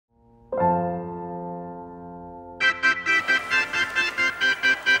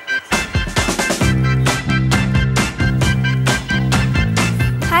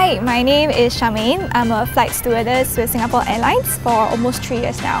My name is Charmaine. I'm a flight stewardess with Singapore Airlines for almost 3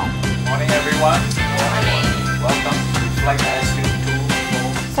 years now. Morning everyone. Morning. Welcome to Flight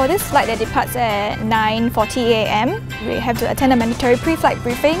SQ224. For this flight that departs at 9:40 AM, we have to attend a mandatory pre-flight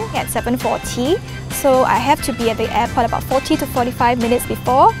briefing at 7:40. So I have to be at the airport about 40 to 45 minutes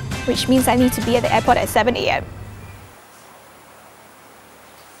before, which means I need to be at the airport at 7 AM.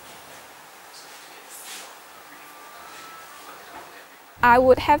 I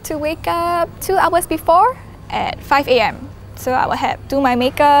would have to wake up 2 hours before at 5 AM. So I will have do my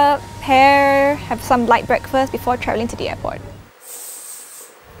makeup, hair, have some light breakfast before traveling to the airport.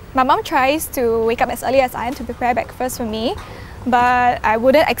 My mom tries to wake up as early as I am to prepare breakfast for me, but I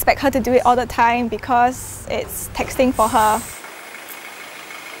wouldn't expect her to do it all the time because it's taxing for her.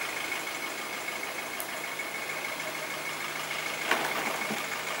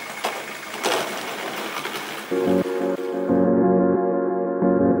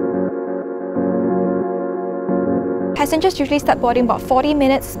 Passengers usually start boarding about 40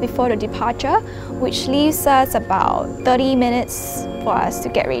 minutes before the departure, which leaves us about 30 minutes for us to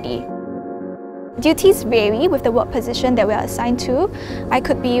get ready. Duties vary with the work position that we are assigned to. I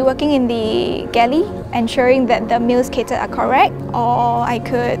could be working in the galley, ensuring that the meals catered are correct, or I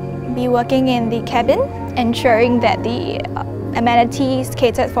could be working in the cabin, ensuring that the amenities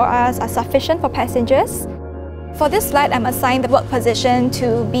catered for us are sufficient for passengers. For this flight, I'm assigned the work position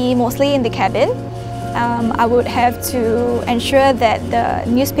to be mostly in the cabin. I would have to ensure that the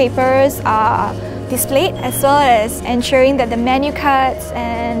newspapers are displayed, as well as ensuring that the menu cards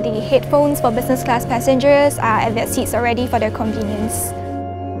and the headphones for business class passengers are at their seats already for their convenience.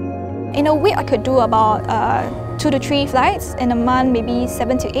 In a week, I could do about 2 to 3 flights. In a month, maybe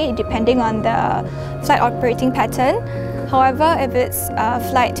 7 to 8, depending on the flight operating pattern. However, if it's a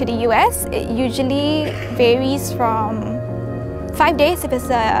flight to the US, it usually varies from 5 days if it's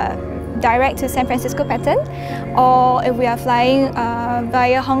a direct to San Francisco pattern, or if we are flying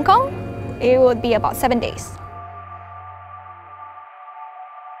via Hong Kong, it would be about 7 days.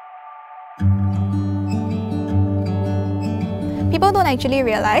 People don't actually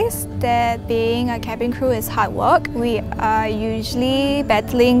realize that being a cabin crew is hard work. We are usually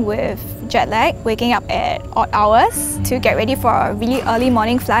battling with jet lag, waking up at odd hours to get ready for a really early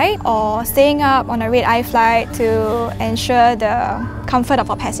morning flight, or staying up on a red-eye flight to ensure the comfort of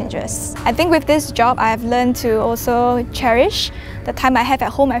our passengers. I think with this job, I've learned to also cherish the time I have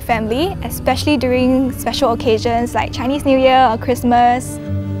at home with my family, especially during special occasions like Chinese New Year or Christmas.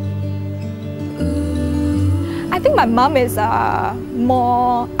 I think my mum is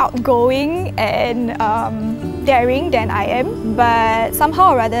more outgoing and daring than I am, but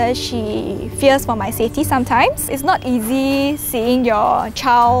somehow or rather she fears for my safety sometimes. It's not easy seeing your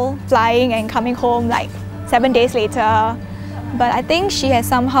child flying and coming home like 7 days later, but I think she has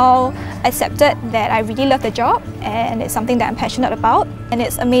somehow accepted that I really love the job and it's something that I'm passionate about. And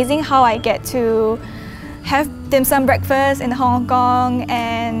it's amazing how I get to have dim sum breakfast in Hong Kong,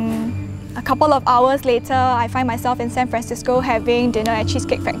 and a couple of hours later, I find myself in San Francisco having dinner at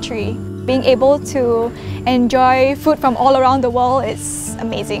Cheesecake Factory. Being able to enjoy food from all around the world is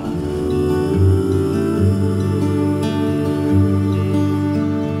amazing.